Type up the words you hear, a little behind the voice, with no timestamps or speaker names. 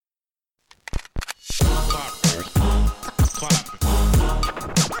All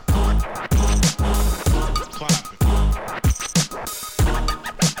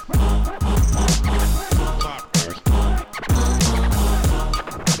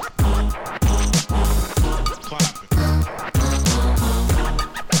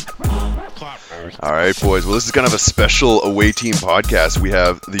right, boys. Well, this is kind of a special away team podcast. We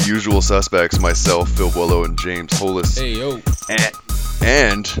have the usual suspects, myself, Phil Boileau, and James Hollis. Hey, yo.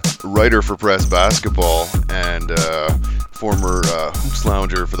 And writer for Press Basketball and former Hoops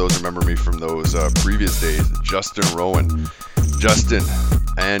Lounger, for those who remember me from those previous days, Justin Rowan. Justin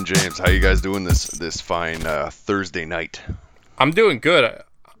and James, how you guys doing this fine Thursday night? I'm doing good.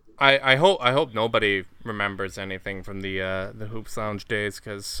 I hope nobody remembers anything from the Hoops Lounge days,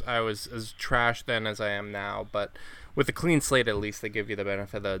 because I was as trash then as I am now. But with a clean slate, at least they give you the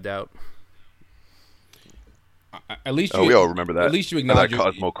benefit of the doubt. At least we all remember that. At least you acknowledge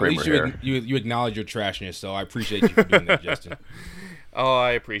you acknowledge your trashness. So I appreciate you for doing that, Justin. Oh,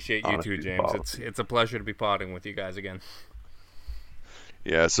 I appreciate you Honestly, too, James. It's a pleasure to be potting with you guys again.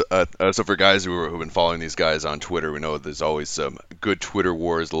 Yeah, so for guys who've been following these guys on Twitter, we know there's always some good Twitter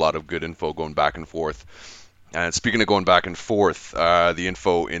wars, a lot of good info going back and forth. And speaking of going back and forth, the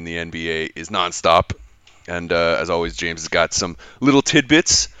info in the NBA is nonstop. And as always, James has got some little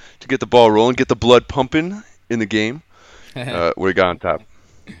tidbits to get the ball rolling, get the blood pumping in the game. What do you got on top?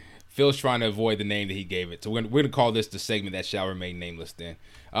 Phil's trying to avoid the name that he gave it. So we're going to call this the segment that shall remain nameless then.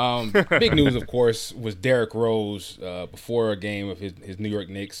 Big news, of course, was Derrick Rose before a game of his New York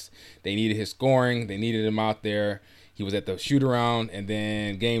Knicks. They needed his scoring. They needed him out there. He was at the shoot-around, and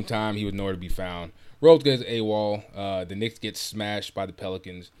then game time, he was nowhere to be found. Rose gets AWOL. The Knicks get smashed by the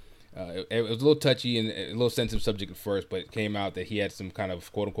Pelicans. It was a little touchy and a little sensitive subject at first, but it came out that he had some kind of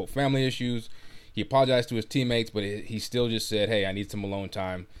quote-unquote family issues. He apologized to his teammates, but he still just said, hey, I need some alone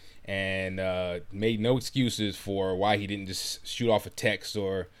time, and made no excuses for why he didn't just shoot off a text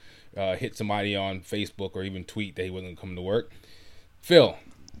or hit somebody on Facebook or even tweet that he wasn't coming to work. Phil,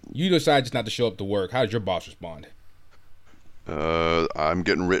 you decided just not to show up to work. How did your boss respond? I'm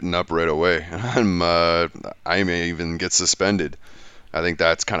getting written up right away. I may even get suspended. I think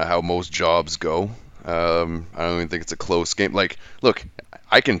that's kind of how most jobs go. I don't even think it's a close game. Like, look,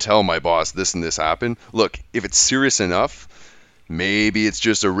 I can tell my boss this and this happened. Look, if it's serious enough, maybe it's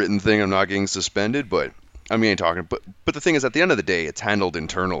just a written thing. I'm not getting suspended, but I mean, talking. But the thing is, at the end of the day, it's handled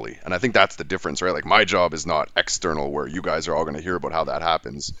internally, and I think that's the difference, right? Like, my job is not external, where you guys are all going to hear about how that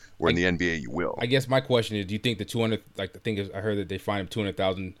happens. Where in the NBA, you will. I guess my question is, do you think the 200? Like, the thing is, I heard that they fined him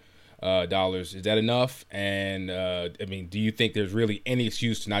 $200,000. Is that enough? And I mean, do you think there's really any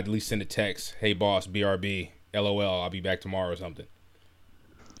excuse to not at least send a text? Hey, boss, BRB, LOL, I'll be back tomorrow or something.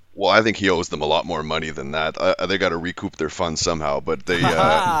 Well, I think he owes them a lot more money than that. They got to recoup their funds somehow, but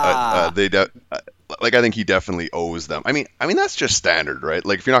I think he definitely owes them. I mean that's just standard, right?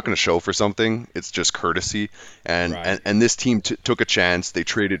 Like, if you're not going to show for something, it's just courtesy. And Right. and this team took a chance. They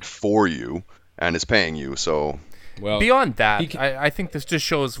traded for you and is paying you. So, Well, Beyond that, I think this just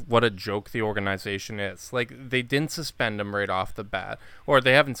shows what a joke the organization is. Like, they didn't suspend him right off the bat, or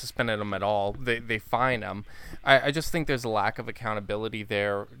they haven't suspended him at all. They fine him. I just think there's a lack of accountability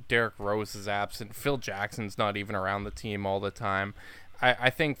there. Derrick Rose is absent. Phil Jackson's not even around the team all the time. I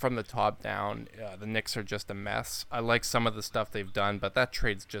think from the top down, the Knicks are just a mess. I like some of the stuff they've done, but that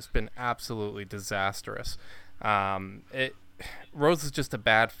trade's just been absolutely disastrous. Rose is just a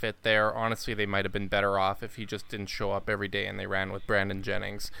bad fit there. Honestly, they might have been better off if he just didn't show up every day and they ran with Brandon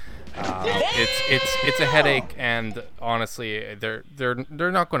Jennings. It's a headache, and honestly, they're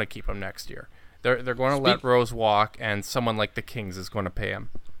not going to keep him next year. They're going to let Rose walk, and someone like the Kings is going to pay him.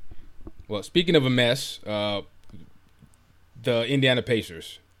 Well, speaking of a mess, the Indiana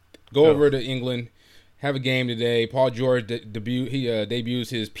Pacers go over to England, have a game today. Paul George debuts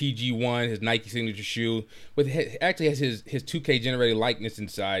his PG1, his Nike signature shoe, actually has his 2K generated likeness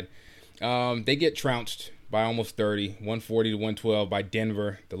inside. They get trounced by almost 30, 140 to 112 by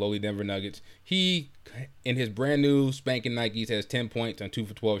Denver, the lowly Denver Nuggets. He, in his brand new spanking Nikes, has 10 points on 2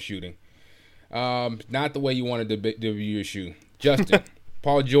 for 12 shooting. Not the way you wanted to debut your shoe. Justin,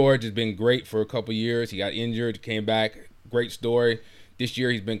 Paul George has been great for a couple years. He got injured, came back. Great story. This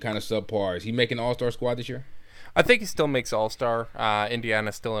year he's been kind of subpar. Is he making the All-Star squad this year? I think he still makes All-Star.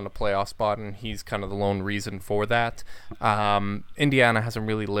 Indiana's still in a playoff spot, and he's kind of the lone reason for that. Indiana hasn't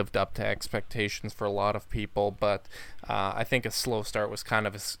really lived up to expectations for a lot of people, but I think a slow start was kind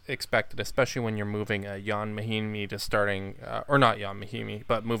of expected, especially when you're moving Jan Mahimi to starting, or not Jan Mahimi,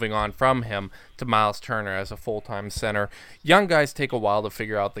 but moving on from him to Miles Turner as a full-time center. Young guys take a while to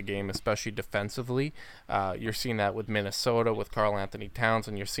figure out the game, especially defensively. You're seeing that with Minnesota, with Karl Anthony Towns,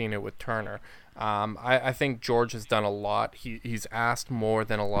 and you're seeing it with Turner. I think George has done a lot. He's asked more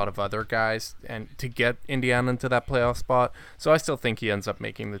than a lot of other guys and to get Indiana into that playoff spot. So I still think he ends up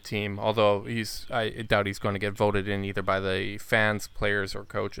making the team, although I doubt he's going to get voted in either by the fans, players, or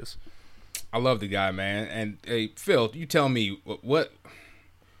coaches. I love the guy, man. And hey, Phil, you tell me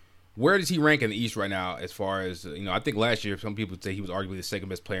where does he rank in the East right now as far as, I think last year some people would say he was arguably the second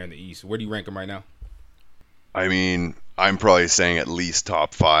best player in the East. Where do you rank him right now? I mean, I'm probably saying at least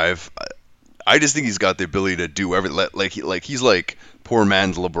top 5. I just think he's got the ability to do everything. Like he's like poor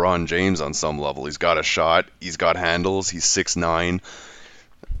man's LeBron James on some level. He's got a shot. He's got handles. He's 6'9".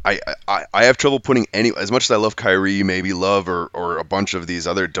 I have trouble putting as much as I love Kyrie, maybe Love or a bunch of these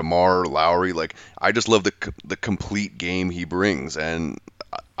other DeMar, Lowry. Like I just love the complete game he brings, and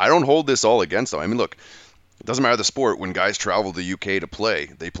I don't hold this all against him. I mean, look. It doesn't matter the sport. When guys travel to the UK to play,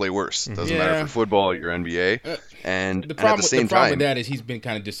 they play worse. It doesn't matter for football or your NBA. And the problem, at the same problem time, with that is he's been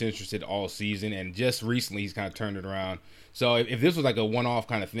kind of disinterested all season, and just recently he's kind of turned it around. So if this was like a one-off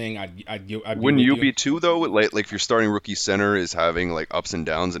kind of thing, I'd wouldn't you be too though? Like if your starting rookie center is having like ups and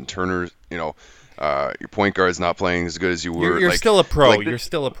downs, and Turner, your point guard's not playing as good as you were. You're still a pro. You're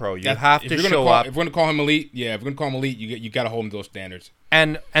still a pro. You have to show up. If we're gonna call him elite, if we're gonna call him elite, you got to hold him to those standards.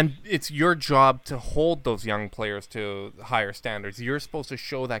 And it's your job to hold those young players to higher standards. You're supposed to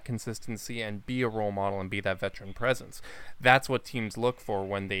show that consistency and be a role model and be that veteran presence. That's what teams look for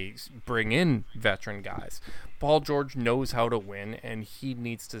when they bring in veteran guys. Paul George knows how to win, and he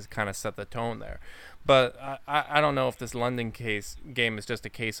needs to kind of set the tone there. But I don't know if this London game is just a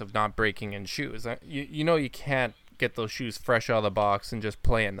case of not breaking in shoes. You can't get those shoes fresh out of the box and just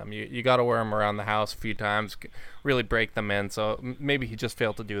play in them. You got to wear them around the house a few times, really break them in. So maybe he just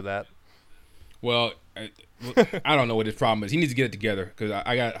failed to do that. Well, I don't know what his problem is. He needs to get it together because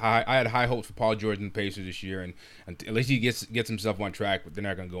I had high hopes for Paul George and the Pacers this year, and at least he gets himself on track. But they're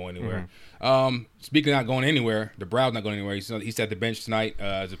not going to go anywhere. Mm-hmm. Speaking of not going anywhere, the Browns not going anywhere. He's at the bench tonight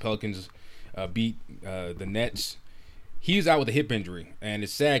as the Pelicans beat the Nets. He's out with a hip injury, and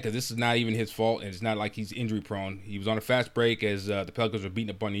it's sad because this is not even his fault, and it's not like he's injury prone. He was on a fast break as the Pelicans were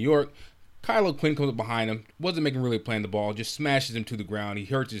beating up on New York. Kylo Quinn comes up behind him, wasn't making really playing the ball, just smashes him to the ground. He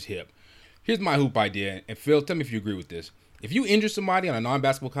hurts his hip. Here's my hoop idea, and Phil, tell me if you agree with this. If you injure somebody on a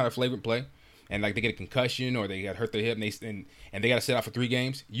non-basketball kind of flagrant play, and like they get a concussion or they got hurt their hip and they got to sit out for 3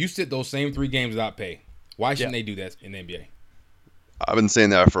 games, you sit those same 3 games without pay. Why shouldn't they do that in the NBA? I've been saying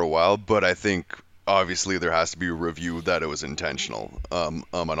that for a while, but I think obviously there has to be a review that it was intentional on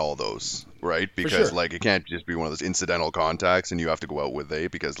all those, right? Because like it can't just be one of those incidental contacts and you have to go out with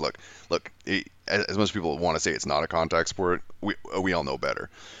because look, as most people want to say it's not a contact sport, we all know better.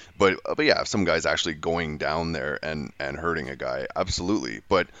 But yeah, if some guy's actually going down there and hurting a guy, absolutely.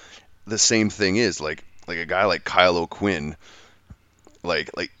 But the same thing is like a guy like Kylo Quinn.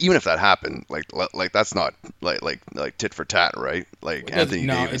 Like even if that happened, like that's not like tit for tat, right? Like Anthony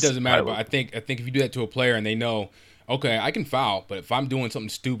Davis. It doesn't matter. But I think if you do that to a player and they know, okay, I can foul, but if I'm doing something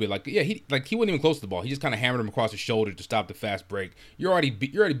stupid, he wasn't even close to the ball. He just kind of hammered him across the shoulder to stop the fast break. You're already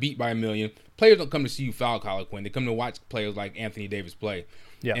beat by a million. Players don't come to see you foul Kylo Quinn. They come to watch players like Anthony Davis play.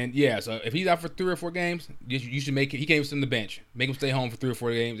 Yeah. And so if he's out for 3 or 4 games, you should make it. He can't sit on the bench. Make him stay home for 3 or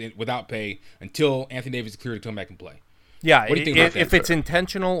 4 games without pay until Anthony Davis is clear to come back and play. Yeah, if it's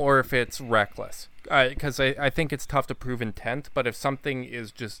intentional or if it's reckless. Because I think it's tough to prove intent, but if something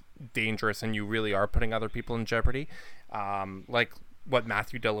is just dangerous and you really are putting other people in jeopardy, like what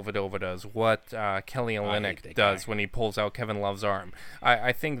Matthew Dellavedova does, what Kelly Olynyk does when he pulls out Kevin Love's arm,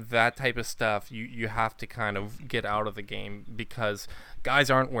 I think that type of stuff you have to kind of get out of the game because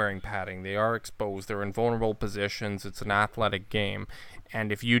guys aren't wearing padding. They are exposed. They're in vulnerable positions. It's an athletic game. And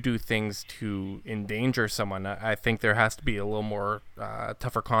if you do things to endanger someone, I think there has to be a little more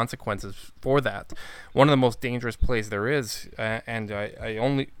tougher consequences for that. One of the most dangerous plays there is, and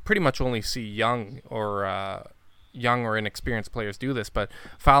I pretty much only see young or inexperienced players do this, but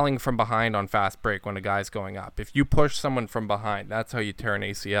fouling from behind on fast break when a guy's going up. If you push someone from behind, that's how you tear an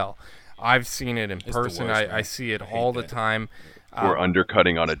ACL. I've seen it in person. I see it all the time. Or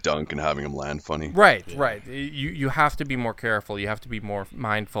undercutting on a dunk and having him land funny. Right. You have to be more careful. You have to be more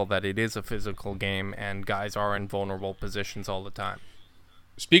mindful that it is a physical game and guys are in vulnerable positions all the time.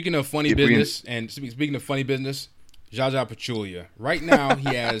 Speaking of funny business, Zaza Pachulia. Right now,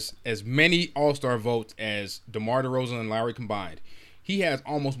 he has as many All-Star votes as DeMar DeRozan and Lowry combined. he has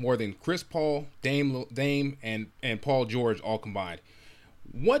almost more than Chris Paul, Dame, and Paul George all combined.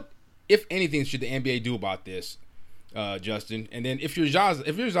 What, if anything, should the NBA do about this, Justin? And then if you're Zaza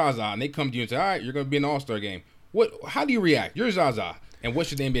and they come to you and say, all right, you're going to be in the All-Star game, how do you react? You're Zaza. And what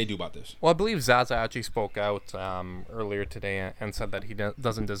should the NBA do about this? Well, I believe Zaza actually spoke out earlier today and said that he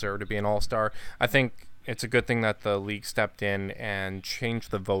doesn't deserve to be an All-Star. I think it's a good thing that the league stepped in and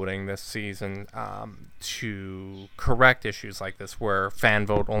changed the voting this season to correct issues like this where fan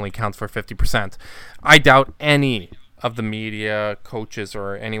vote only counts for 50%. I doubt any of the media, coaches,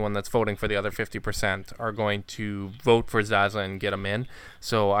 or anyone that's voting for the other 50% are going to vote for Zaza and get him in.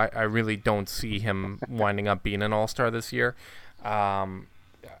 So I really don't see him winding up being an All-Star this year.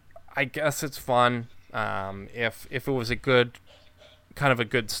 I guess it's fun if it was a good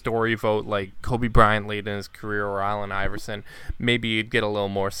story vote like Kobe Bryant late in his career or Allen Iverson, maybe you'd get a little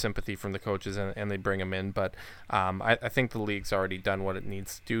more sympathy from the coaches and they'd bring him in. But I think the league's already done what it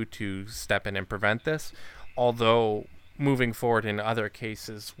needs to do to step in and prevent this. Although moving forward in other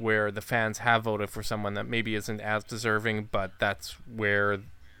cases where the fans have voted for someone that maybe isn't as deserving, but that's where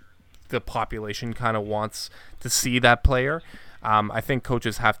the population kind of wants to see that player, I think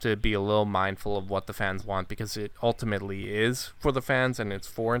coaches have to be a little mindful of what the fans want because it ultimately is for the fans and it's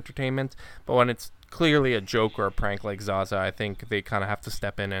for entertainment. But when it's clearly a joke or a prank like Zaza, I think they kind of have to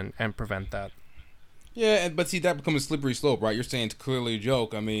step in and prevent that. Yeah, but see, that becomes a slippery slope, right? You're saying it's clearly a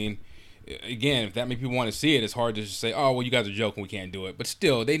joke. I mean, again, if that many people want to see it, it's hard to just say, "Oh, well, you guys are joking, we can't do it." But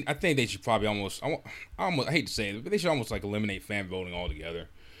still, I think they should probably I hate to say it, but they should almost like eliminate fan voting altogether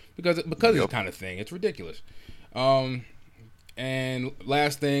because of this kind of thing. It's ridiculous. And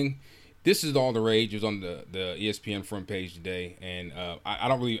last thing, this is all the rage. It was on the ESPN front page today, and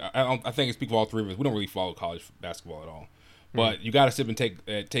I think I speak for all three of us. We don't really follow college basketball at all, but you got to sit and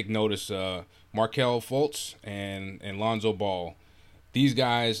take notice. Markelle Fultz and Lonzo Ball. These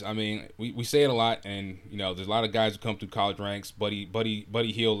guys, I mean, we say it a lot, and there's a lot of guys who come through college ranks. Buddy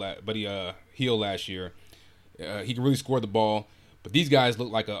Hield last year, he can really score the ball, but these guys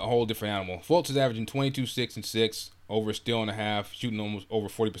look like a whole different animal. Fultz is averaging 22, 6, and 6, over a steal and a half, shooting almost over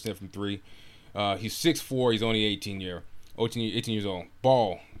 40% from three. He's 6'4", he's only 18 years old.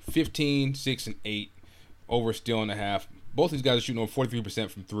 Ball, 15, 6, and 8, over a steal and a half. Both these guys are shooting over 43%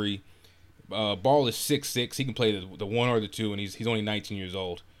 from three. Ball is 6'6", he can play the one or the two, and he's only 19 years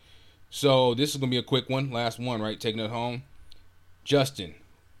old. So this is going to be a quick one, last one, right, taking it home. Justin,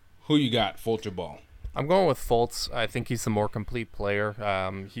 who you got, Fultz or Ball? I'm going with Fultz. I think he's the more complete player.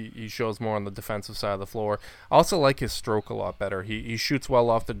 He shows more on the defensive side of the floor. I also like his stroke a lot better. He shoots well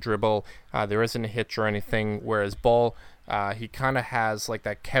off the dribble. There isn't a hitch or anything, whereas Ball, he kind of has like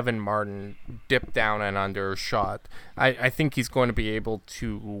that Kevin Martin dip down and under shot. I think he's going to be able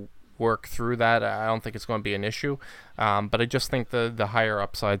to work through that. I don't think it's going to be an issue. But I just think the higher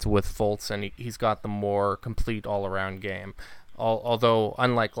upsides with Fultz, and he's got the more complete all-around game. Although,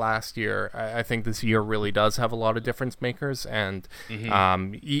 unlike last year, I think this year really does have a lot of difference makers, and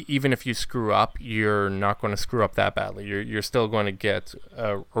even if you screw up, you're not going to screw up that badly. You're still going to get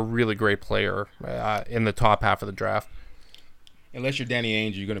a really great player in the top half of the draft. Unless you're Danny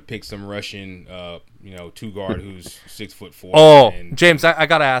Ainge, you're going to pick some Russian, two guard who's 6'4". Oh, James, I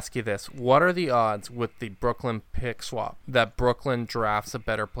got to ask you this. What are the odds with the Brooklyn pick swap that Brooklyn drafts a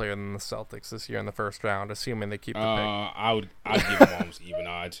better player than the Celtics this year in the first round, assuming they keep the pick? I'd give them almost even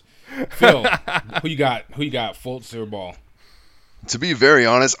odds. Phil, who you got, Fultz or Ball? To be very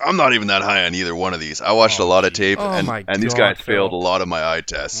honest, I'm not even that high on either one of these. I watched a lot of tape, and these guys failed a lot of my eye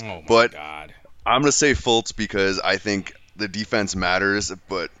tests. But I'm going to say Fultz because I think the defense matters,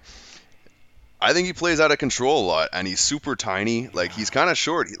 but I think he plays out of control a lot, and he's super tiny. Like, he's kind of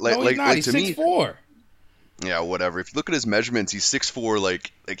short. He's not. He's 6'4". Yeah, whatever. If you look at his measurements, he's 6'4".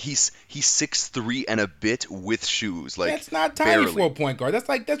 Like he's 6'3" and a bit with shoes. Like, that's not tiny for a point guard.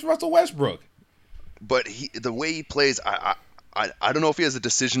 That's Russell Westbrook. But the way he plays, I don't know if he has the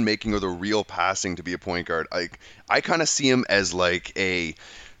decision making or the real passing to be a point guard. Like, I kind of see him as like a,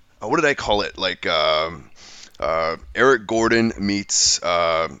 what did I call it? Like Eric Gordon meets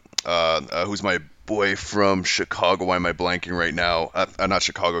who's my boy from Chicago. Why am I blanking right now? Not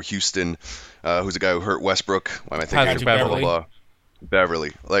Chicago, Houston. Who's the guy who hurt Westbrook? Why am I thinking Beverly?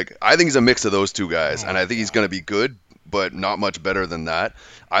 Beverly. Like, I think he's a mix of those two guys, and I think he's going to be good, but not much better than that.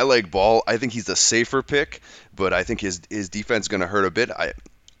 I like Ball. I think he's a safer pick, but I think his defense is going to hurt a bit. I'm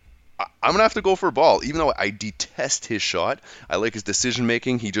going to have to go for Ball. Even though I detest his shot, I like his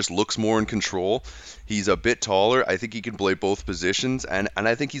decision-making. He just looks more in control. He's a bit taller. I think he can play both positions, and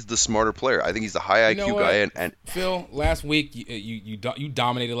I think he's the smarter player. I think he's the high IQ guy. And Phil, last week, you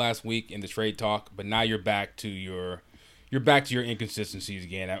dominated last week in the trade talk, but now you're back to your you're back to your inconsistencies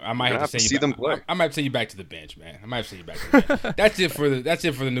again. I might have to see them play. I might have to send you back to the bench, man. I might have to send you back to the bench. That's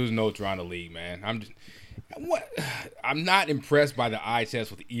it for the news and notes around the league, man. I'm not impressed by the eye test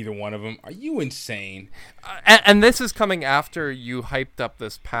with either one of them. Are you insane? And this is coming after you hyped up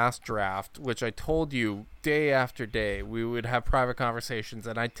this past draft, which I told you day after day we would have private conversations,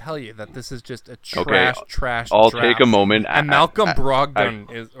 and I tell you that this is just a trash I'll draft. take a moment. And Malcolm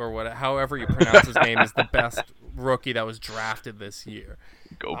Brogdon is, or what, however you pronounce his name, is the best rookie that was drafted this year.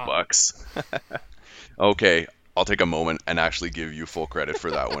 Go Bucks. Okay, I'll take a moment and actually give you full credit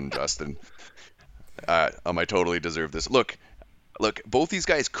for that one, Justin. I totally deserve this. Look, both these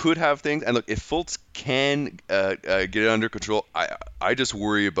guys could have things, and look, if Fultz can get it under control, I just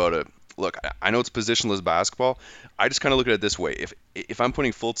worry about it. Look, I know it's positionless basketball. I just kind of look at it this way: if I'm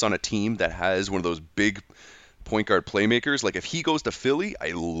putting Fultz on a team that has one of those big point guard playmakers, like if he goes to Philly,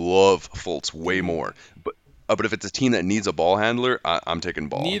 I love Fultz way more. But if it's a team that needs a ball handler, I'm taking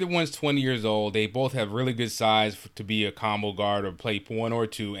Ball. Neither one's 20 years old. They both have really good size to be a combo guard or play 1 or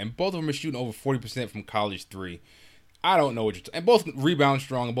 2, and both of them are shooting over 40% from college 3. I don't know what you're and both rebound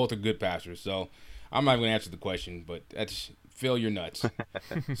strong and both are good passers. So I'm not even going to answer the question, but that's Phil, you're nuts.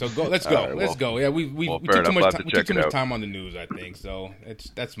 So let's go. Right, let's go. Yeah, we took too much time. We took too much time on the news, I think. So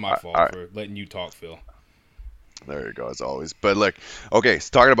that's my fault for letting you talk, Phil. There you go, as always. But look, okay, so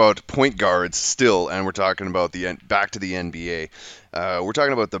talking about point guards still, and we're talking about back to the NBA. We're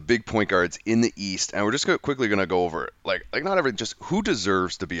talking about the big point guards in the East, and we're just quickly going to go over like not every just who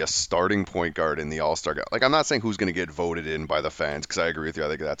deserves to be a starting point guard in the All-Star game. Like I'm not saying who's going to get voted in by the fans, because I agree with you. I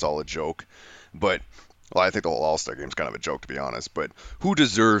think that's all a joke. But I think the whole All-Star game is kind of a joke, to be honest. But who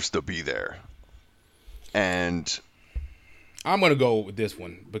deserves to be there? And I'm going to go with this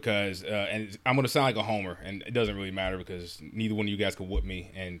one because and I'm going to sound like a homer, and it doesn't really matter because neither one of you guys can whoop me,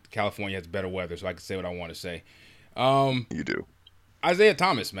 and California has better weather, so I can say what I want to say. You do. Isaiah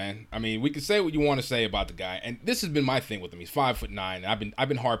Thomas, man. I mean, we can say what you want to say about the guy, and this has been my thing with him. He's 5'9", and I've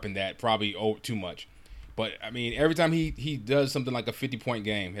been harping that probably too much. But, I mean, every time he does something like a 50-point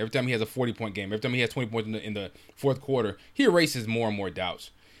game, every time he has a 40-point game, every time he has 20 points in the fourth quarter, he erases more and more doubts.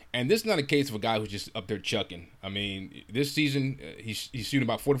 And this is not a case of a guy who's just up there chucking. I mean, this season, he's shooting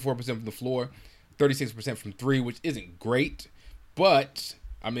about 44% from the floor, 36% from 3, which isn't great. But,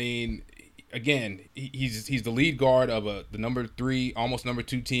 I mean, again, he's the lead guard of the number 3, almost number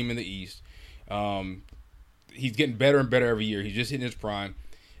 2 team in the East. He's getting better and better every year. He's just hitting his prime.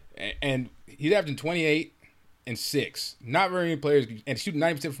 And he's averaging 28 and 6. Not very many players, and shooting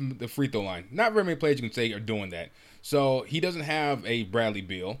 90% from the free throw line. Not very many players you can say are doing that. So he doesn't have a Bradley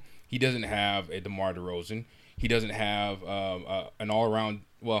Beal. He doesn't have a DeMar DeRozan. He doesn't have an all-around.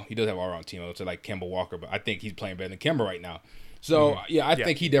 Well, he does have an all-around team. I would say like Kemba Walker, but I think he's playing better than Kemba right now. So I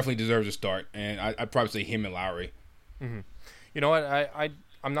think he definitely deserves a start, and I'd probably say him and Lowry. Mm-hmm. You know what?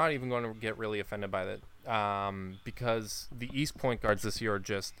 I'm not even going to get really offended by that because the East point guards this year are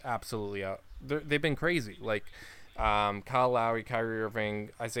just absolutely out. They've been crazy. Like Kyle Lowry, Kyrie Irving,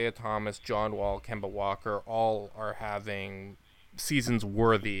 Isaiah Thomas, John Wall, Kemba Walker, all are having seasons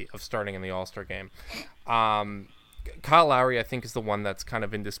worthy of starting in the All-Star game. Kyle Lowry, I think, is the one that's kind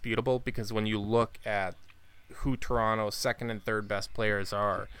of indisputable because when you look at who Toronto's second and third best players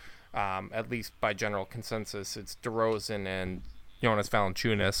are, at least by general consensus, it's DeRozan and Jonas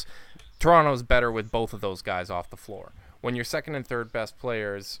Valanciunas. Toronto's better with both of those guys off the floor. When your second and third best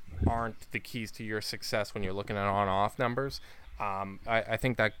players aren't the keys to your success when you're looking at on-off numbers, I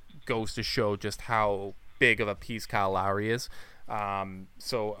think that goes to show just how big of a piece Kyle Lowry is.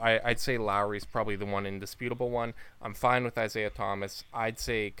 So I'd say Lowry's probably the one indisputable one. I'm fine with Isaiah Thomas. I'd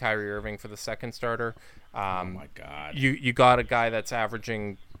say Kyrie Irving for the second starter. Oh, my God. You got a guy that's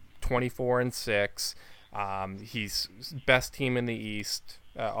averaging 24 and 6. He's best team in the East.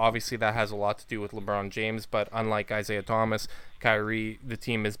 Obviously, that has a lot to do with LeBron James, but unlike Isaiah Thomas, Kyrie, the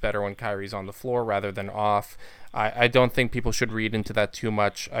team is better when Kyrie's on the floor rather than off. I don't think people should read into that too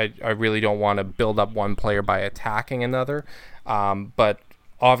much. I really don't want to build up one player by attacking another. But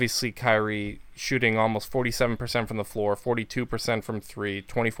obviously, Kyrie shooting almost 47% from the floor, 42% from 3,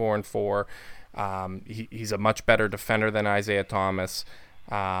 24 and 4. He's a much better defender than Isaiah Thomas.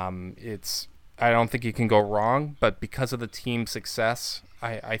 I don't think you can go wrong, but because of the team's success,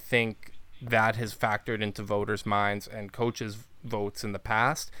 I think that has factored into voters' minds and coaches' votes in the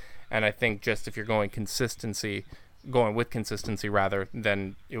past. And I think just if you're going with consistency rather,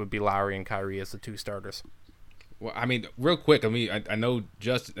 then it would be Lowry and Kyrie as the two starters. Well, I mean, real quick, I know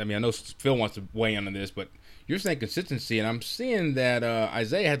Phil wants to weigh in on this, but you're saying consistency, and I'm seeing that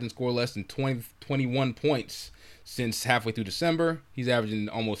Isaiah hasn't scored less than 21 points since halfway through December. He's averaging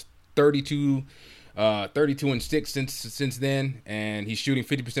almost 32 32-6 since then, and he's shooting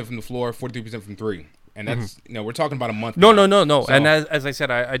 50% from the floor, 43% from three. And that's we're talking about a month. No. So, And as I said,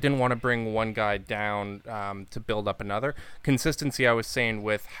 I didn't want to bring one guy down to build up another. Consistency, I was saying,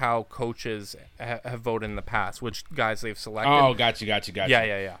 with how coaches have voted in the past, which guys they've selected. Oh, got you.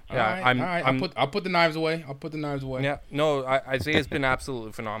 Yeah. All right. I'll put the knives away. Yeah. No, Isaiah's been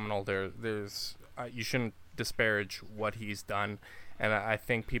absolutely phenomenal. There's you shouldn't disparage what he's done, and I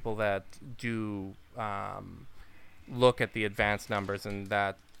think people that do look at the advanced numbers and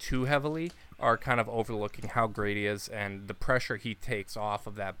that too heavily are kind of overlooking how great he is and the pressure he takes off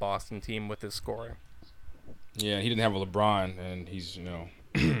of that Boston team with his scoring. Yeah, he didn't have a LeBron, and he's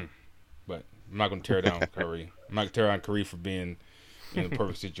but I'm not going to tear down Curry. I'm not going to tear down Curry for being in the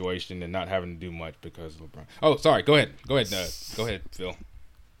perfect situation and not having to do much because of LeBron. Oh, sorry. Go ahead, Phil.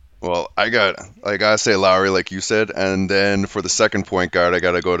 Well, I gotta say Lowry, like you said, and then for the second point guard, I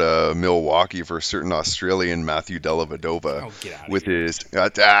gotta go to Milwaukee for a certain Australian Matthew Dellavedova Oh, get out of with here. his.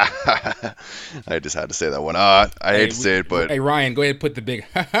 I just had to say that one. I hate to say it, but Hey, Ryan, go ahead and put the big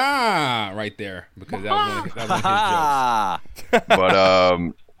ha-ha right there because that was one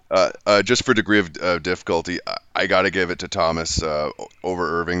of his jokes. Just for degree of difficulty, I got to give it to Thomas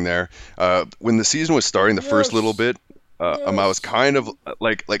over Irving there. When the season was starting, the first little bit, I was kind of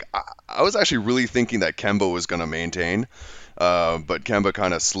I was actually really thinking that Kemba was going to maintain, but Kemba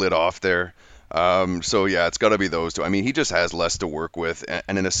kind of slid off there. So yeah, it's got to be those two. I mean, he just has less to work with,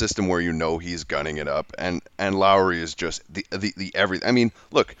 and in a system where he's gunning it up, and Lowry is just the everything. I mean,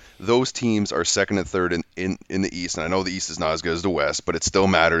 look, those teams are second and third in the East, and I know the East is not as good as the West, but it still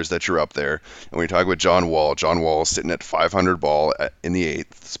matters that you're up there. And when you talk about John Wall is sitting at 500 ball in the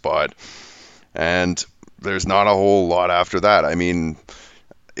 8th spot, and there's not a whole lot after that. I mean,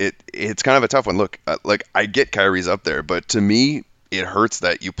 it's kind of a tough one. Look, I get Kyrie's up there, but to me, it hurts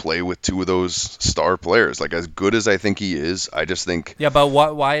that you play with two of those star players. Like, as good as I think he is, I just think... Yeah, but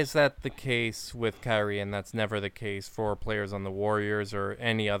why is that the case with Kyrie, and that's never the case for players on the Warriors or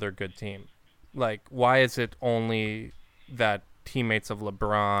any other good team? Like, why is it only that teammates of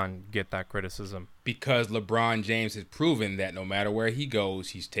LeBron get that criticism? Because LeBron James has proven that no matter where he goes,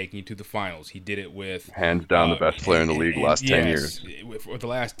 he's taking you to the finals. He did it with... Hands down the best player in the league last 10 years. With the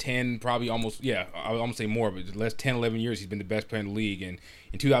last 10, probably almost, I would almost say more, but the last 10, 11 years, he's been the best player in the league. And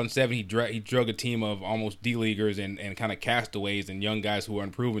in 2007, he drug a team of almost D-leaguers and kind of castaways and young guys who are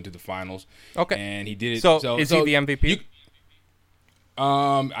unproven to the finals. Okay. And he did it. So is he the MVP?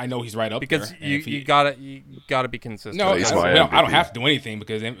 I know he's right up because there. You gotta be consistent. No, he's I my don't MVP. have to do anything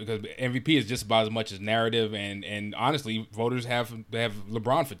because MVP is just about as much as narrative and honestly, voters have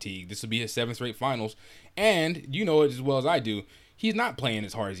LeBron fatigue. This will be his 7th straight finals, and you know it as well as I do. He's not playing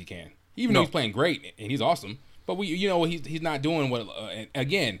as hard as he can, even though he's playing great and he's awesome. But he's not doing what.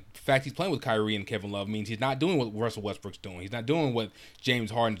 Again, the fact he's playing with Kyrie and Kevin Love means he's not doing what Russell Westbrook's doing. He's not doing what James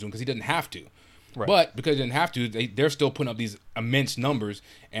Harden's doing because he doesn't have to. Right. But because they didn't have to, they're still putting up these immense numbers,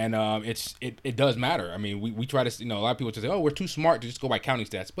 and it does matter. I mean, we try to, a lot of people just say, oh, we're too smart to just go by counting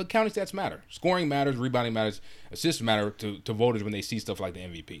stats, but counting stats matter. Scoring matters, rebounding matters, assists matter to voters when they see stuff like the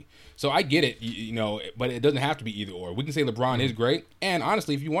MVP. So I get it, but it doesn't have to be either or. We can say LeBron is great, and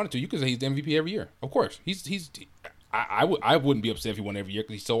honestly, if you wanted to, you could say he's the MVP every year. Of course, I wouldn't be upset if he won every year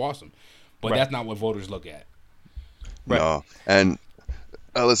because he's so awesome, but that's not what voters look at. Right. No, and.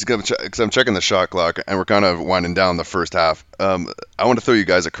 Let's go because I'm checking the shot clock and we're kind of winding down the first half. I want to throw you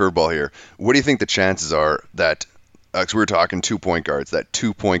guys a curveball here. What do you think the chances are that, because we were talking 2-point guards, that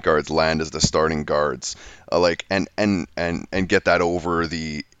 2-point guards land as the starting guards, and get that over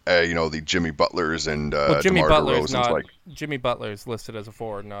the the Jimmy Butlers and Jimmy DeMar Butler's DeRozan's Jimmy Butler is listed as a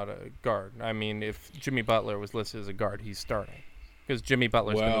forward, not a guard. I mean, if Jimmy Butler was listed as a guard, he's starting because Jimmy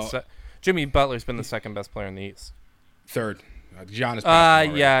Butler's been the second best player in the East. Third. Giannis.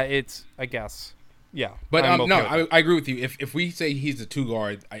 I guess. Yeah. But I agree with you. If we say he's the 2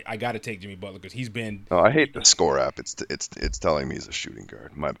 guard, I got to take Jimmy Butler because he's been. Oh, I hate the score app. It's telling me he's a shooting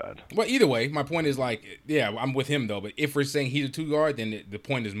guard. My bad. Well, either way, my point is I'm with him though. But if we're saying he's a 2 guard, then the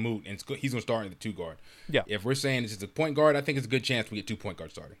point is moot, and he's gonna start in the 2 guard. Yeah. If we're saying it's just a point guard, I think it's a good chance we get 2 point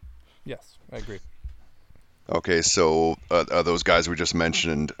guards starting. Yes, I agree. Okay, so those guys we just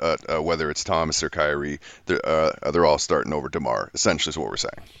mentioned, whether it's Thomas or Kyrie, they're all starting over DeMar. Essentially, is what we're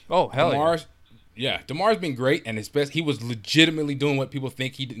saying. Oh, hell DeMar's been great, and his best. He was legitimately doing what people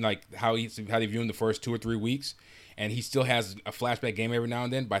think he did, like how they view him the first 2 or 3 weeks, and he still has a flashback game every now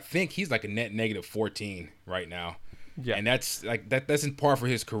and then. But I think he's like a net negative 14 right now. Yeah, and that's that's in par for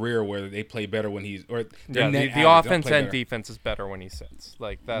his career where they play better when he's the offense and defense is better when he sits.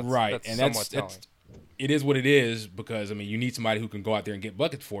 Like that's right, that's and somewhat telling. It is what it is because you need somebody who can go out there and get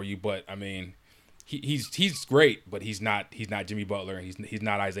buckets for you. But he's great, but he's not Jimmy Butler, and he's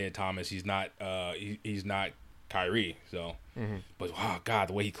not Isaiah Thomas. He's not Kyrie. So, but wow, God,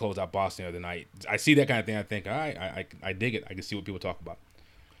 the way he closed out Boston the other night, I see that kind of thing. I think, all right, I dig it. I can see what people talk about.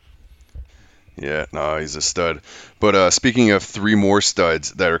 Yeah, no, he's a stud. But speaking of three more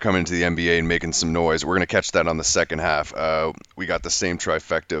studs that are coming to the NBA and making some noise, we're going to catch that on the second half. We got the same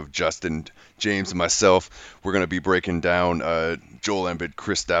trifecta of Justin, James, and myself. We're going to be breaking down Joel Embiid,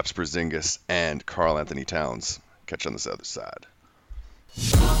 Kristaps Porzingis, and Karl Anthony Towns. Catch you on this other side.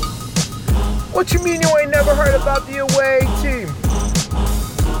 What you mean you ain't never heard about the away team?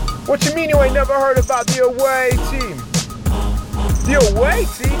 What you mean you ain't never heard about the away team? The away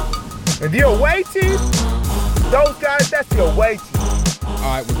team? And the away team? Those guys, that's the away team. All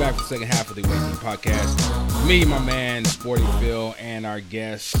right, we're back for the second half of the Away Team podcast. Me, my man, Sporty Phil, and our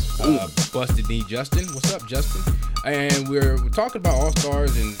guest, Busted Knee Justin. What's up, Justin? And we're talking about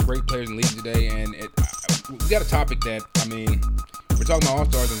All-Stars and great players in the league today. And we got a topic that, we're talking about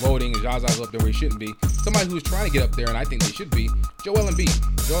All-Stars and voting, and Zaza's up there where he shouldn't be. Somebody who's trying to get up there, and I think they should be, Joel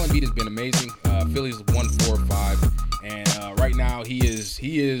Embiid. Joel Embiid has been amazing. Philly's won 4 or 5. And right now he is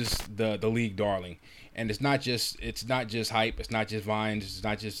the league darling, and it's not just hype, it's not just vines, it's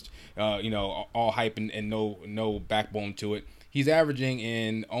not just all hype and no backbone to it. He's averaging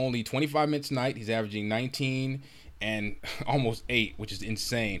in only 25 minutes a night. He's averaging 19 and almost 8, which is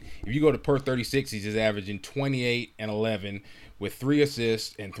insane. If you go to per 36, he's just averaging 28 and 11 with 3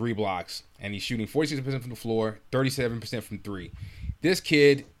 assists and 3 blocks, and he's shooting 46% from the floor, 37% from 3. This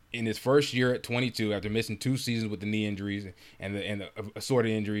kid, in his first year at 22, after missing 2 seasons with the knee injuries and the assorted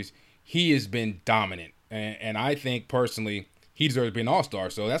injuries, he has been dominant. And I think, personally, he deserves to be an all-star.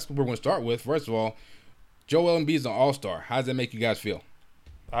 So that's what we're going to start with. First of all, Joel Embiid is an all-star. How does that make you guys feel?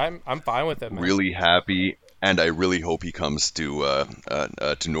 I'm fine with it, man. Really happy, and I really hope he comes to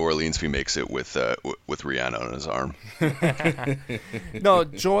New Orleans if he makes it with Rihanna on his arm. No,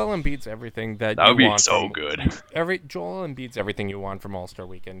 Joel Embiid's everything that would you be want. So good. Joel Embiid's everything you want from All-Star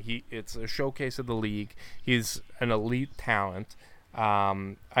Weekend. It's a showcase of the league. He's an elite talent.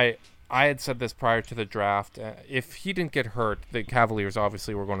 I had said this prior to the draft. If he didn't get hurt, the Cavaliers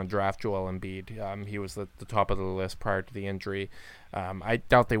obviously were going to draft Joel Embiid. He was the top of the list prior to the injury. I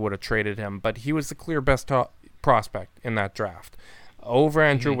doubt they would have traded him, but he was the clear best prospect in that draft. Over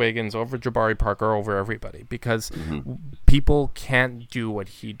Andrew Wiggins, over Jabari Parker, over everybody, because people can't do what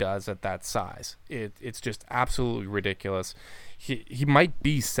he does at that size. It's just absolutely ridiculous. He might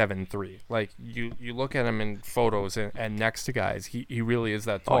be 7'3". Like you look at him in photos and next to guys, he really is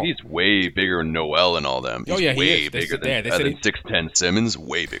that tall. Oh, he's way bigger than Noel and all them. He's way bigger than 6'10" Simmons.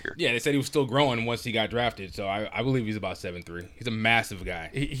 Way bigger. Yeah, they said he was still growing once he got drafted. So I believe he's about 7'3". He's a massive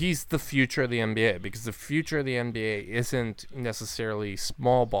guy. He's the future of the NBA, because the future of the NBA isn't necessarily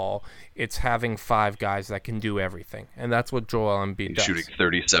small ball. It's having 5 guys that can do everything, and that's what Joel Embiid does. Shooting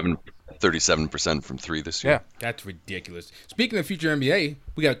 37% from 3 this year. Yeah, that's ridiculous. Speaking of future NBA,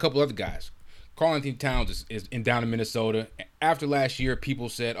 we got a couple other guys. Karl Anthony Towns is down in Minnesota. After last year, people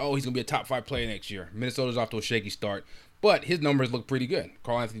said, "Oh, he's gonna be a top 5 player next year." Minnesota's off to a shaky start, but his numbers look pretty good.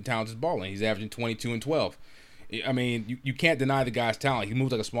 Karl Anthony Towns is balling. He's averaging 22 and 12. I mean, you can't deny the guy's talent. He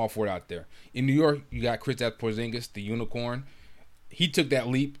moves like a small forward out there. In New York, you got Kristaps Porzingis, the unicorn. He took that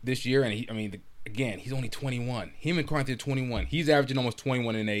leap this year, and again, he's only 21. Him and Karl Anthony are 21. He's averaging almost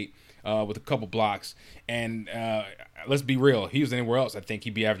 21 and 8 with a couple blocks. And let's be real, if he was anywhere else, I think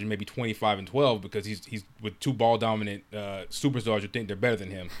he'd be averaging maybe 25 and 12, because he's with 2 ball dominant superstars who think they're better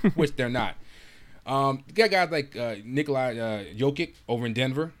than him, which they're not. You got guys like Nikola Jokic over in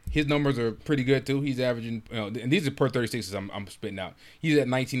Denver. His numbers are pretty good too. He's averaging, and these are per 36s I'm spitting out. He's at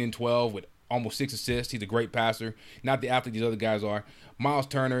 19 and 12 with almost 6 assists. He's a great passer. Not the athlete these other guys are. Miles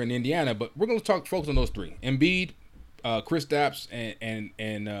Turner in Indiana, but we're going to focus on those 3: Embiid, Kristaps, and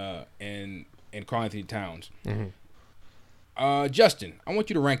Karl Anthony Towns. Justin, I want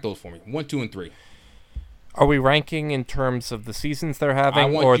you to rank those for me: 1, 2, and 3. Are we ranking in terms of the seasons they're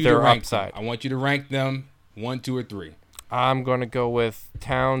having or their upside? I want you to rank them 1, 2, or 3. I'm going to go with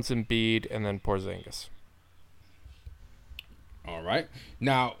Towns, Embiid, and then Porzingis. All right.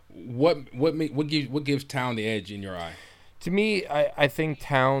 Now, what gives Town the edge in your eye? To me, I think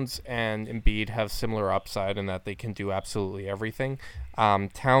Towns and Embiid have similar upside in that they can do absolutely everything.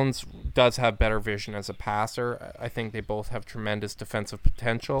 Towns does have better vision as a passer. I think they both have tremendous defensive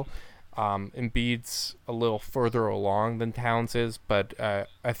potential. Embiid's a little further along than Towns is, but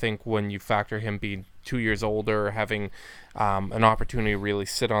I think when you factor him being 2 years older, having an opportunity to really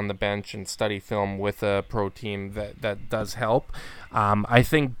sit on the bench and study film with a pro team, that does help. I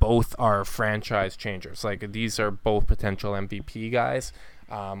think both are franchise changers. Like, these are both potential MVP guys.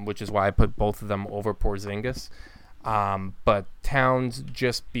 which is why I put both of them over Porzingis. But Towns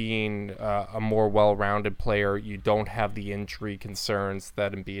just being a more well-rounded player, you don't have the injury concerns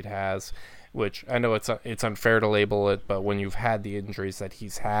that Embiid has, which I know it's unfair to label it, but when you've had the injuries that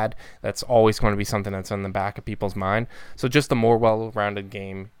he's had, that's always going to be something that's in the back of people's mind. So just a more well-rounded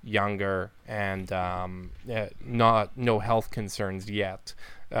game, younger, and no health concerns yet.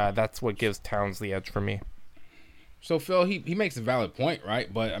 That's what gives Towns the edge for me. So, Phil, he makes a valid point,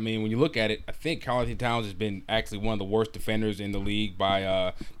 right? But, I mean, when you look at it, I think Karl-Anthony Towns has been actually one of the worst defenders in the league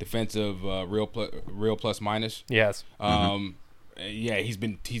by defensive real plus minus. Yes. Yeah, he's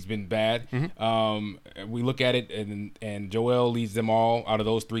been bad. We look at it, and Joel leads them all out of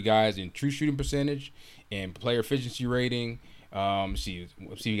those three guys in true shooting percentage and player efficiency rating. See,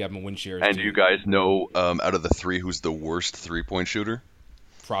 you got him win shares. And too. do you guys know out of the three who's the worst 3-point shooter?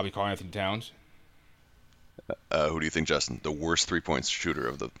 Probably Karl-Anthony Towns. Who do you think, Justin? The worst 3-point shooter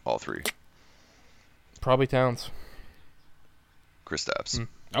of all three? Probably Towns. Kristaps.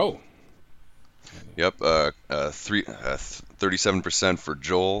 Oh. Yep. 37% for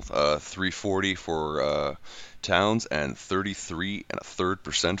Joel, 340 for Towns, and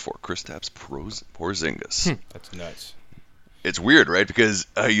 33% for Kristaps Porzingis. That's nuts. It's weird, right? Because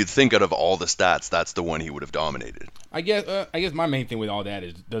you'd think out of all the stats, that's the one he would have dominated. I guess my main thing with all that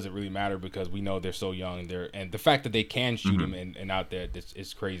is, does it really matter? Because we know they're so young. And the fact that they can shoot him and out there,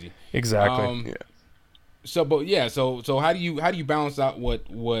 it's crazy. Exactly. Yeah. So, but yeah, so how do you balance out what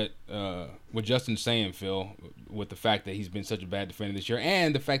Justin's saying, Phil, with the fact that he's been such a bad defender this year,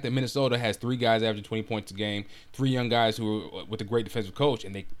 and the fact that Minnesota has 3 guys averaging 20 points a game, 3 young guys who are with a great defensive coach,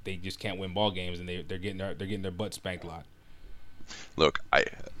 and they just can't win ball games, and they're getting their butts spanked a lot. Look,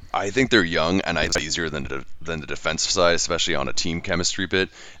 I think they're young, and it's easier than the defensive side, especially on a team chemistry bit,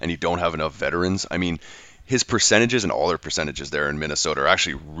 and you don't have enough veterans. I mean, his percentages and all their percentages there in Minnesota are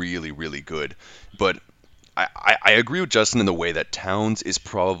actually really, really good. But I agree with Justin in the way that Towns is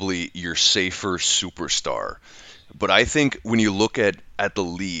probably your safer superstar. But I think when you look at the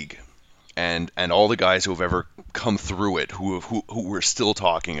league and all the guys who have ever come through it, who we're still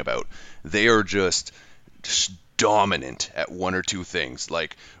talking about, they are just dominant at one or two things,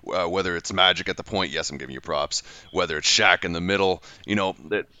 like whether it's Magic at the point, yes, I'm giving you props, whether it's Shaq in the middle,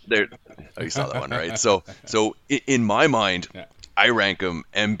 they're oh, you saw that one, right? So in my mind, I rank them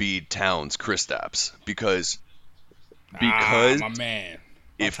Embiid, Towns, Kristaps, because my man.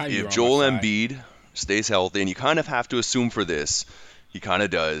 if Joel Embiid stays healthy, and you kind of have to assume for this, he kind of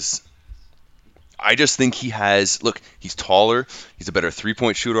does. I just think he's taller. He's a better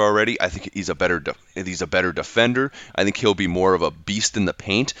 3-point shooter already. I think he's a better defender. I think he'll be more of a beast in the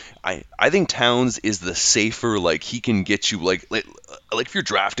paint. I think Towns is the safer, like he can get you like if you're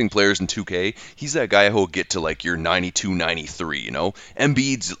drafting players in 2K, he's that guy who'll get to like your 92, 93,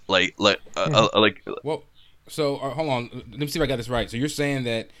 Embiid's like Well, so hold on. Let me see if I got this right. So you're saying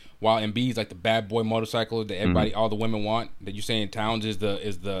that while Embiid's like the bad boy motorcycle that everybody, all the women want, that you're saying Towns is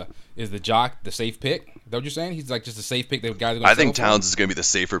the jock, the safe pick? Is that what you're saying? He's like just a safe pick that guys are going to I think Towns is going to be the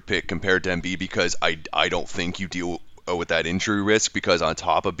safer pick compared to Embiid, because I don't think you deal with that injury risk, because on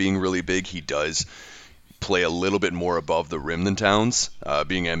top of being really big, he does play a little bit more above the rim than Towns,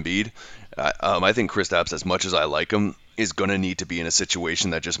 being Embiid. I think Kristaps, as much as I like him, is going to need to be in a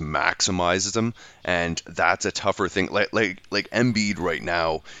situation that just maximizes him, and that's a tougher thing. Like Embiid right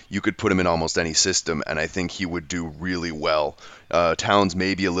now, you could put him in almost any system, and I think he would do really well. Towns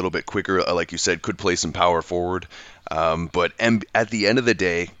maybe a little bit quicker, like you said, could play some power forward, but at the end of the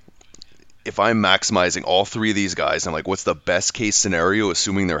day, if I'm maximizing all 3 of these guys, I'm like, what's the best case scenario,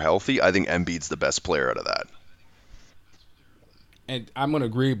 assuming they're healthy? I think Embiid's the best player out of that. And I'm going to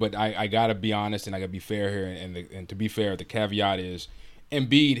agree, but I got to be honest and I got to be fair here. And to be fair, the caveat is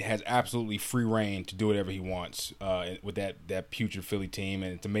Embiid has absolutely free reign to do whatever he wants with that putrid Philly team.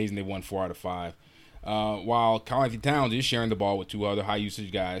 And it's amazing they won 4 out of 5. While Karl-Anthony Towns is sharing the ball with 2 other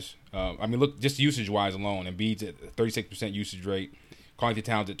high-usage guys. I mean, look, just usage-wise alone, Embiid's at 36% usage rate. Karl-Anthony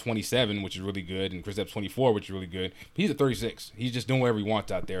Towns at 27, which is really good, and Kristaps 24, which is really good. But he's at 36. He's just doing whatever he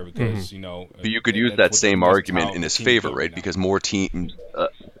wants out there because, But you could use that same argument in his favor, right? Because more teams,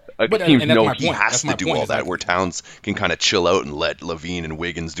 teams know he has to do all that, where Towns can kind of chill out and let Levine and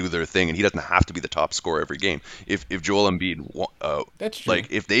Wiggins do their thing, and he doesn't have to be the top scorer every game. If Joel Embiid, that's true.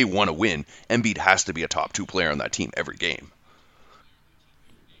 Like if they want to win, Embiid has to be a top 2 player on that team every game.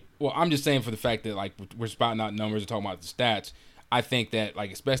 Well, I'm just saying for the fact that like we're spouting out numbers and talking about the stats. I think that,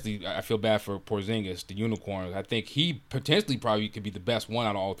 like, especially, I feel bad for Porzingis, the unicorn. I think he potentially probably could be the best one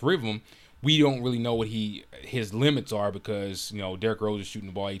out of all 3 of them. we don't really know what his limits are because, Derrick Rose is shooting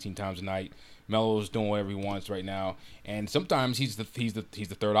the ball 18 times a night. Melo's doing whatever he wants right now, and sometimes he's the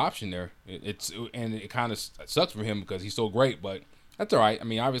third option there. It kind of sucks for him because he's so great, but that's all right. I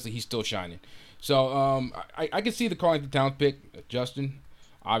mean, obviously he's still shining. So I can see the Karl-Anthony Towns pick, Justin.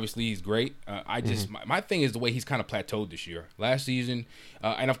 Obviously he's great. I just my thing is the way he's kind of plateaued this year. Last season,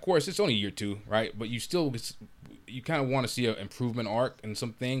 and of course it's only year 2, right? But you kind of want to see an improvement arc in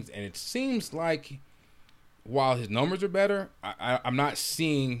some things, and it seems like while his numbers are better, I'm not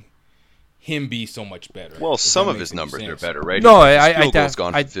seeing him be so much better. Well, some of his numbers are better, right? No, his field goal's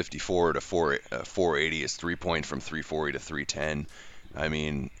gone from 54 to 480. His 3-point from 340 to 310. I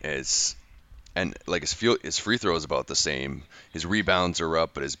mean, his free throw is about the same. His rebounds are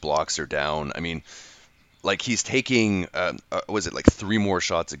up, but his blocks are down. I mean, like he's taking, 3 more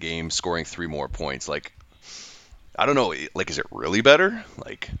shots a game, scoring 3 more points. Like, I don't know. Like, is it really better?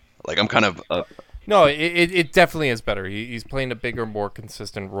 Like I'm kind of. No, it definitely is better. He's playing a bigger, more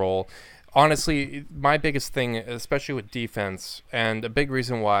consistent role. Honestly, my biggest thing, especially with defense, and a big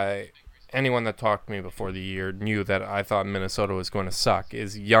reason why anyone that talked to me before the year knew that I thought Minnesota was going to suck,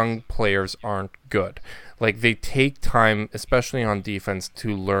 is young players aren't good. Like, they take time, especially on defense,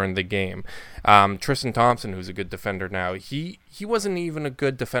 to learn the game. Tristan Thompson, who's a good defender now, he wasn't even a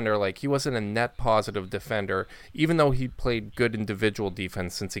good defender. Like, he wasn't a net positive defender, even though he played good individual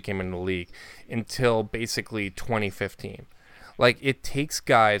defense since he came into the league, until basically 2015. Like, it takes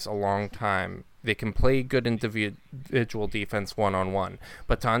guys a long time. They can play good individual defense one-on-one,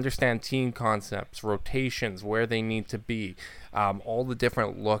 but to understand team concepts, rotations, where they need to be, all the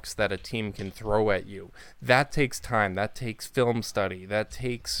different looks that a team can throw at you, that takes time. That takes film study. That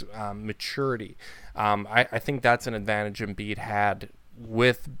takes maturity. I think that's an advantage Embiid had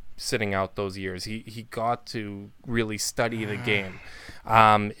with sitting out those years. He got to really study the game.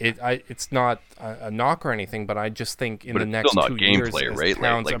 It's not a knock or anything, but I just think in the next 2 years, as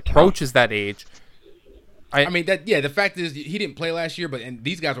Towns approaches that age. I mean, the fact is he didn't play last year, and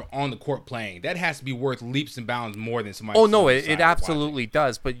these guys were on the court playing. That has to be worth leaps and bounds more than somebody. Oh no, it absolutely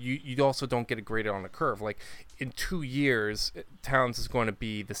does. But you also don't get it graded on a curve. Like, in 2 years, Towns is going to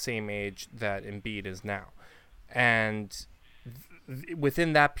be the same age that Embiid is now, and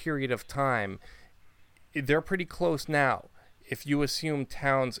within that period of time, they're pretty close now. If you assume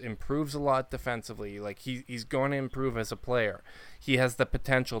Towns improves a lot defensively, like he's going to improve as a player, he has the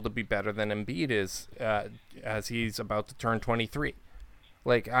potential to be better than Embiid is as he's about to turn 23.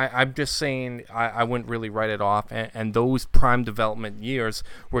 Like, I'm just saying I wouldn't really write it off. And those prime development years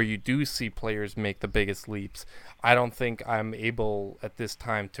where you do see players make the biggest leaps, I don't think I'm able at this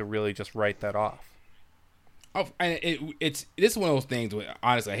time to really just write that off. Oh, and this is one of those things where,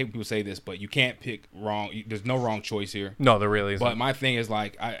 honestly, I hate when people say this, but you can't pick wrong. There's no wrong choice here. No, there really isn't. But my thing is,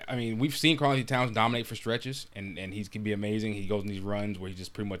 like, I mean, we've seen Karl-Anthony Towns dominate for stretches, and he can be amazing. He goes in these runs where he's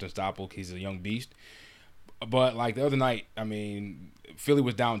just pretty much unstoppable. He's a young beast. But, like, the other night, I mean, Philly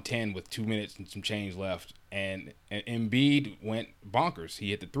was down 10 with 2 minutes and some change left, and Embiid went bonkers. He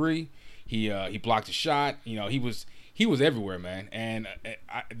hit the 3. He blocked a shot. You know, he was everywhere, man. And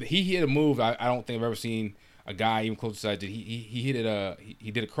he hit a move I don't think I've ever seen a guy even close to side. He did a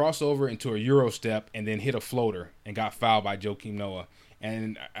crossover into a Euro step and then hit a floater and got fouled by Joakim Noah.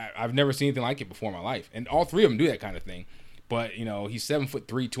 And I've never seen anything like it before in my life. And all 3 of them do that kind of thing. But, you know, he's 7'3",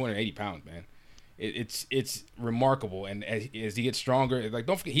 280 pounds, man. It's remarkable. And as he gets stronger, like,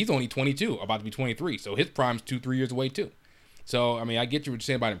 don't forget, he's only 22, about to be 23. So his prime's 2-3 years away too. So, I mean, I get you what you're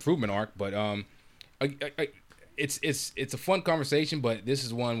saying about improvement arc, but it's a fun conversation. But this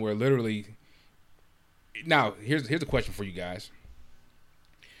is one where literally. Now, here's a question for you guys.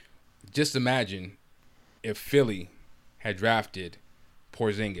 Just imagine if Philly had drafted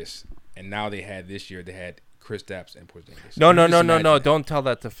Porzingis, and now they had Kristaps and Porzingis. No. Don't tell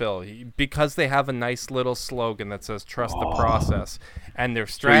that to Phil. Because they have a nice little slogan that says "Trust the process," and their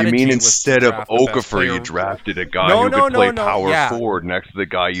strategy. So you mean was instead of Okafor, you drafted a guy who could play power forward next to the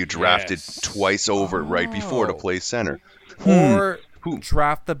guy you drafted twice over right before to play center? Or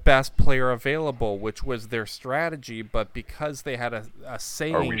draft the best player available, which was their strategy, but because they had a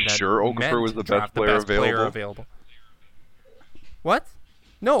saying. Are we sure Okafor was the best player available? What?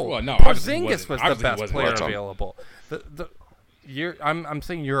 No, well, no, Porzingis was the best player What's available. I'm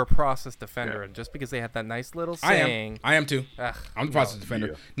saying you're a process defender, and just because they had that nice little saying, I am too. I'm the process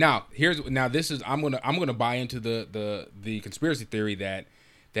defender. Yeah. Now I'm gonna buy into the conspiracy theory that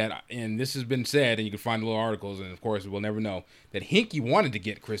and this has been said, and you can find little articles, and of course we'll never know, that Hinkie wanted to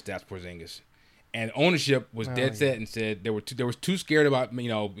get Kristaps Porzingis, and ownership was dead set and said they was too scared about, you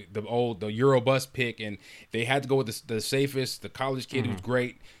know, the Eurobus pick, and they had to go with the safest, the college kid who's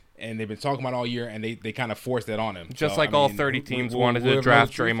great, and they've been talking about all year, and they kind of forced that on him. Just So, like I all mean, 30 teams we'll wanted to know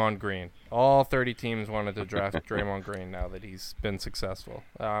draft the truth. Draymond Green. All 30 teams wanted to draft Draymond Green now that he's been successful.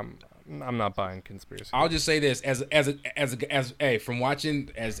 I'm not buying conspiracy. I'll just say this hey, from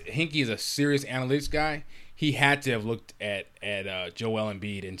watching, as Hinkie is a serious analytics guy, he had to have looked at Joel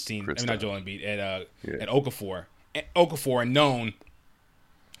Embiid and seen, not Joel Embiid, at Okafor and known,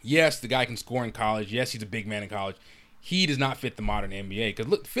 yes, the guy can score in college. Yes, he's a big man in college. He does not fit the modern NBA because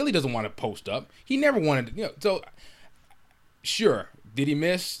look, Philly doesn't want to post up. He never wanted to, so sure, did he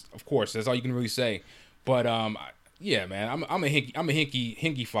miss? Of course, that's all you can really say. But yeah, man, I'm a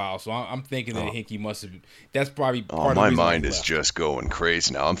Hinkie file, so I'm thinking that Hinkie must have. That's probably part of the my reason why mind he is left. just going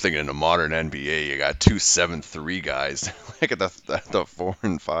crazy now. I'm thinking in the modern NBA, you got 2 7-3 guys like at the 4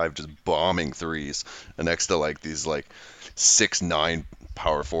 and 5 just bombing threes, and next to like these like 6'9"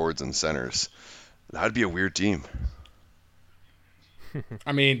 power forwards and centers. That'd be a weird team.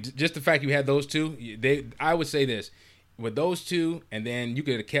 I mean, just the fact you had those two, I would say this. With those two, and then you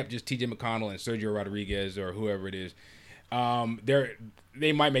could have kept just T.J. McConnell and Sergio Rodriguez or whoever it is,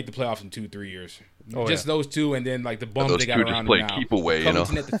 they might make the playoffs in 2-3 years. Just those two, and then like the bums Those they got two around just play them now. keep away, you know?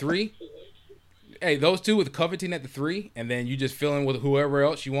 Covington at the 3. Hey, those two with Covington at the 3, and then you just fill in with whoever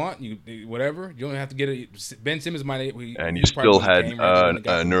else you want. You whatever. You don't have to get it. Ben Simmons might. And you still had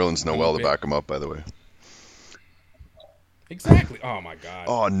Nerlens Noel to back him up, by the way. Exactly. Oh my God.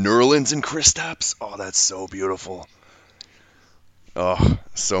 Oh, Nerlens and Kristaps. Oh, that's so beautiful. Oh,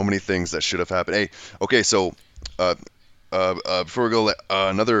 so many things that should have happened. Hey, okay, so before we go,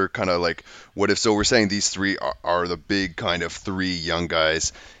 another kind of like what if? So we're saying these three are the big kind of 3 young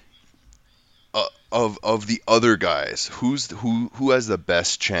guys. Of the other guys, who has the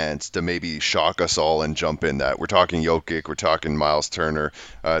best chance to maybe shock us all and jump in that? We're talking Jokic, we're talking Miles Turner.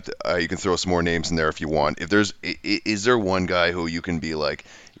 You can throw some more names in there if you want. Is there one guy who you can be like,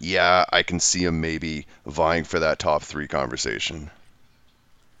 yeah, I can see him maybe vying for that top 3 conversation?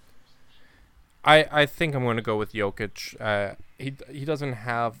 I think I'm going to go with Jokic. He doesn't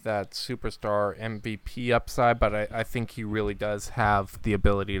have that superstar MVP upside, but I think he really does have the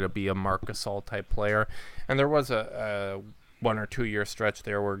ability to be a Marc Gasol type player. And there was a 1 or 2 year stretch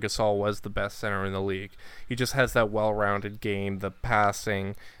there where Gasol was the best center in the league. He just has that well-rounded game, the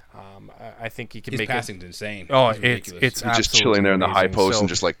passing. I think he can make his passing's insane. Oh, It's ridiculous. it's He's just chilling there in the high amazing. post So- and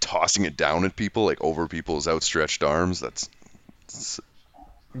just like tossing it down at people, like over people's outstretched arms.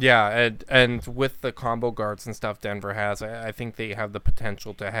 Yeah, and with the combo guards and stuff Denver has, I think they have the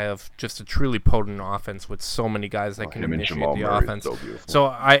potential to have just a truly potent offense with so many guys that can him and initiate Jamal the Murray is offense. so beautiful. So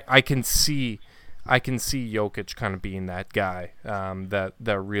I can see Jokic kind of being that guy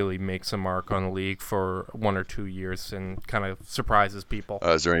that really makes a mark on the league for 1 or 2 years and kind of surprises people.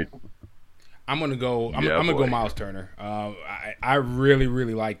 Is there any? I'm gonna go. I'm Yeah, gonna boy. go Miles Turner. I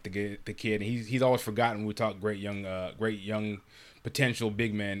really like the kid. He's always forgotten. We talk great young potential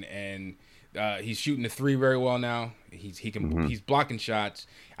big men, and he's shooting the 3 very well now. He's blocking shots.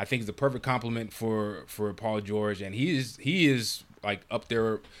 I think he's the perfect complement for Paul George, and he is like up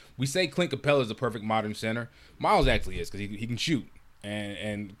there. We say Clint Capella is the perfect modern center. Miles actually is because he can shoot.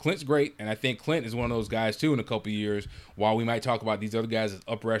 And Clint's great, and I think Clint is one of those guys too in a couple of years. While we might talk about these other guys as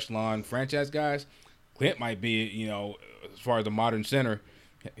upper echelon franchise guys, Clint might be, as far as the modern center,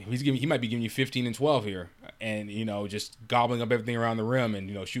 he might be giving you 15 and 12 here, and just gobbling up everything around the rim,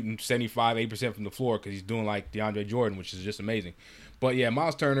 and shooting 75-80% from the floor because he's doing like DeAndre Jordan, which is just amazing. But yeah,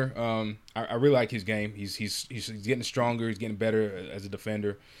 Miles Turner, I really like his game. He's getting stronger. He's getting better as a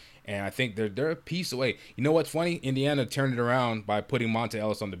defender. And I think they're a piece away. You know what's funny? Indiana turned it around by putting Monta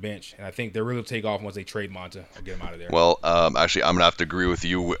Ellis on the bench, and I think they'll really take off once they trade Monta or get him out of there. Well, actually, I'm gonna have to agree with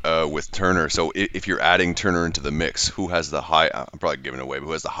you with Turner. So if you're adding Turner into the mix, who has the high? I'm probably giving it away, but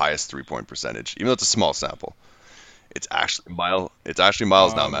who has the highest 3-point percentage? Even though it's a small sample, it's actually Miles. It's actually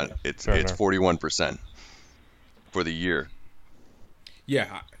Miles now, man. It's 41% for the year. Yeah.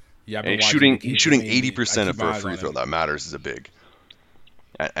 I've been And watching he's shooting the kid. 80% I keep for my a eyes free on throw. him. That matters as a big.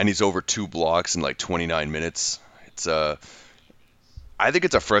 And he's over 2 blocks in like 29 minutes. It's I think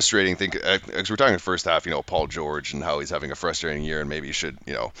it's a frustrating thing because we're talking first half, Paul George and how he's having a frustrating year and maybe he should,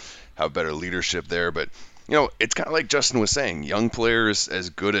 have better leadership there. But it's kind of like Justin was saying, young players as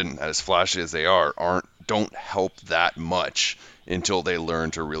good and as flashy as they don't help that much until they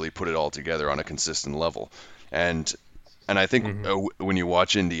learn to really put it all together on a consistent level. And I think when you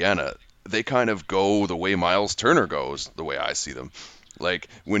watch Indiana, they kind of go the way Miles Turner goes, the way I see them. Like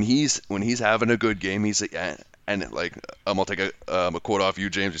when he's having a good game, he's like, and like I'll take a quote off you,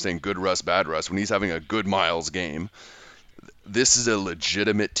 James. You're saying good Russ, bad Russ. When he's having a good Miles game, this is a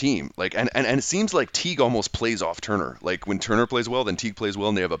legitimate team. Like, and it seems like Teague almost plays off Turner. Like when Turner plays well, then Teague plays well,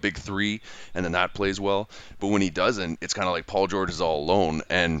 and they have a big three, and then that plays well. But when he doesn't, it's kind of like Paul George is all alone,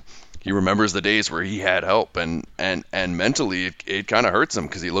 and he remembers the days where he had help, and mentally it kind of hurts him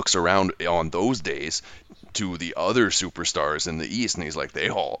because he looks around on those days to the other superstars in the East, and he's like, they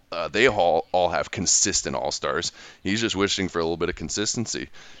all have consistent all-stars. He's just wishing for a little bit of consistency.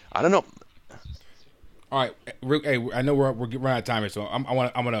 I don't know. All right, hey, I know we're running out of time here, so I'm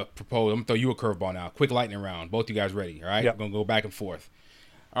gonna propose. I'm gonna throw you a curveball now. Quick lightning round. Both you guys ready? All right, Yep. We're gonna go back and forth.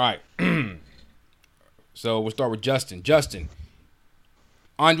 All right. So we'll start with Justin. Justin,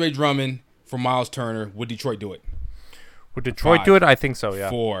 Andre Drummond for Miles Turner. Would Detroit do it? Would Detroit 5, do it? I think so. Yeah.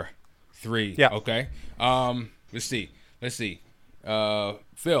 4, 3. Yeah. Okay. Let's see.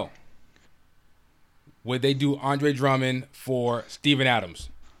 Phil, would they do Andre Drummond for Steven Adams?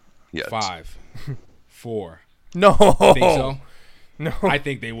 Yes. 5, 4. No. Think so? No. I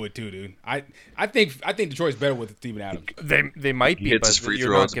think they would too, dude. I think Detroit's better with Steven Adams. They might He be, hits but his free you're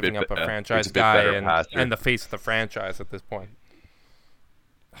throws not a giving bit up a be- franchise it's a bit guy better passer. and the face of the franchise at this point.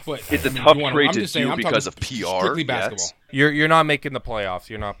 But It's a I mean, tough you wanna- trade I'm to just saying, do I'm because talking of PR. Strictly basketball. Yes. You're not making the playoffs.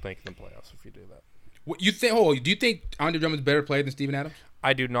 You're not making the playoffs if you do that. What you think? Oh, do you think Andre Drummond's a better player than Steven Adams?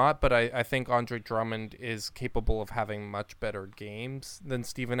 I do not, but I think Andre Drummond is capable of having much better games than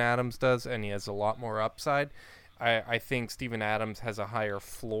Steven Adams does, and he has a lot more upside. I think Steven Adams has a higher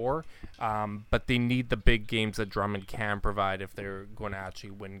floor, but they need the big games that Drummond can provide if they're going to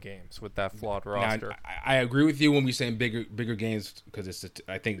actually win games with that flawed roster. Now, I agree with you when we saying bigger games because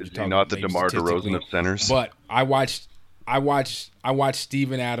I think Is you're he not the maybe DeMar statistically. DeRozan of centers? But I watched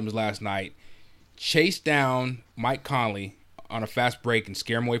Steven Adams last night chase down Mike Conley on a fast break and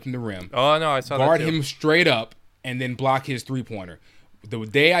scare him away from the rim. Oh, no, I saw that Guard too. him straight up and then block his three-pointer. The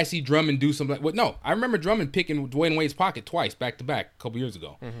day I see Drummond do something I remember Drummond picking Dwayne Wade's pocket twice back-to-back a couple years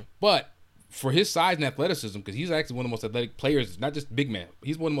ago. Mm-hmm. But for his size and athleticism, because he's actually one of the most athletic players, not just big man,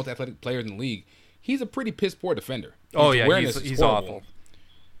 he's one of the most athletic players in the league. He's a pretty piss-poor defender. Oh, His yeah, awareness is he's horrible. awful.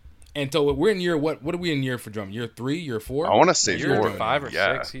 And so we're in year what are we in year for Drummond? Year 3, year 4? I want to say Year 4. 5 or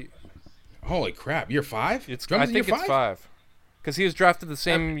Yeah. 6. Holy crap, year 5? I Drummond's think year it's 5. Because he was drafted the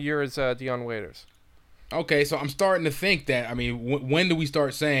same year as Deion Waiters. Okay, so I'm starting to think that, I mean, when do we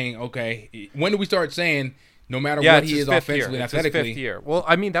start saying, no matter what he is offensively and It's his athletically. 5th year. Well,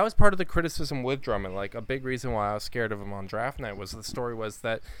 I mean, that was part of the criticism with Drummond. Like, a big reason why I was scared of him on draft night was the story was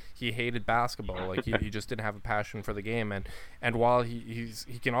that he hated basketball. Like, he just didn't have a passion for the game. And while he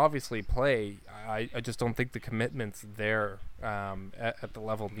can obviously play, I just don't think the commitment's there at the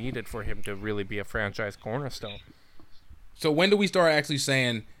level needed for him to really be a franchise cornerstone. So when do we start actually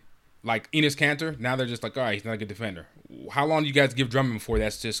saying, like Enes Kanter, now they're just like, all right, he's not a good defender. How long do you guys give Drummond before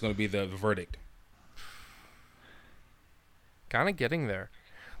that's just going to be the verdict? Kind of getting there.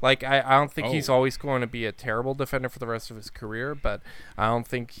 Like, I don't think he's Oh. always going to be a terrible defender for the rest of his career, but I don't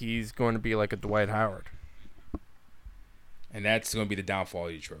think he's going to be like a Dwight Howard. And that's going to be the downfall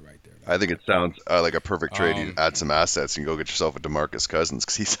of Detroit right there. I think it sounds like a perfect trade. You add some assets and go get yourself a DeMarcus Cousins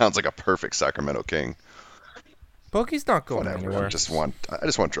because he sounds like a perfect Sacramento King. Bogey's not going Whatever. anywhere. I just want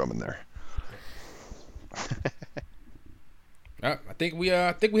Drummond there. I think we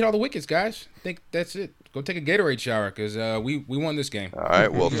hit all the wickets, guys. I think that's it. Go take a Gatorade shower because we won this game. All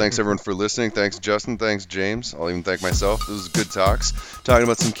right. Well, thanks everyone for listening. Thanks Justin. Thanks James. I'll even thank myself. This was good talks. Talking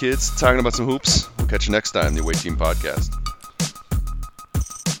about some kids. Talking about some hoops. We'll catch you next time on the Away Team Podcast.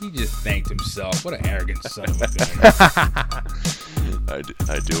 He just thanked himself. What an arrogant son of a gun.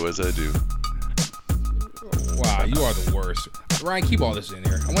 I do as I do. Wow, you are the worst. Ryan, keep all this in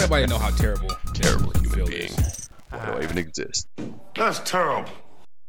there. I want everybody to know how terrible Terrible you human feel being. this. Why do I even exist? That's terrible.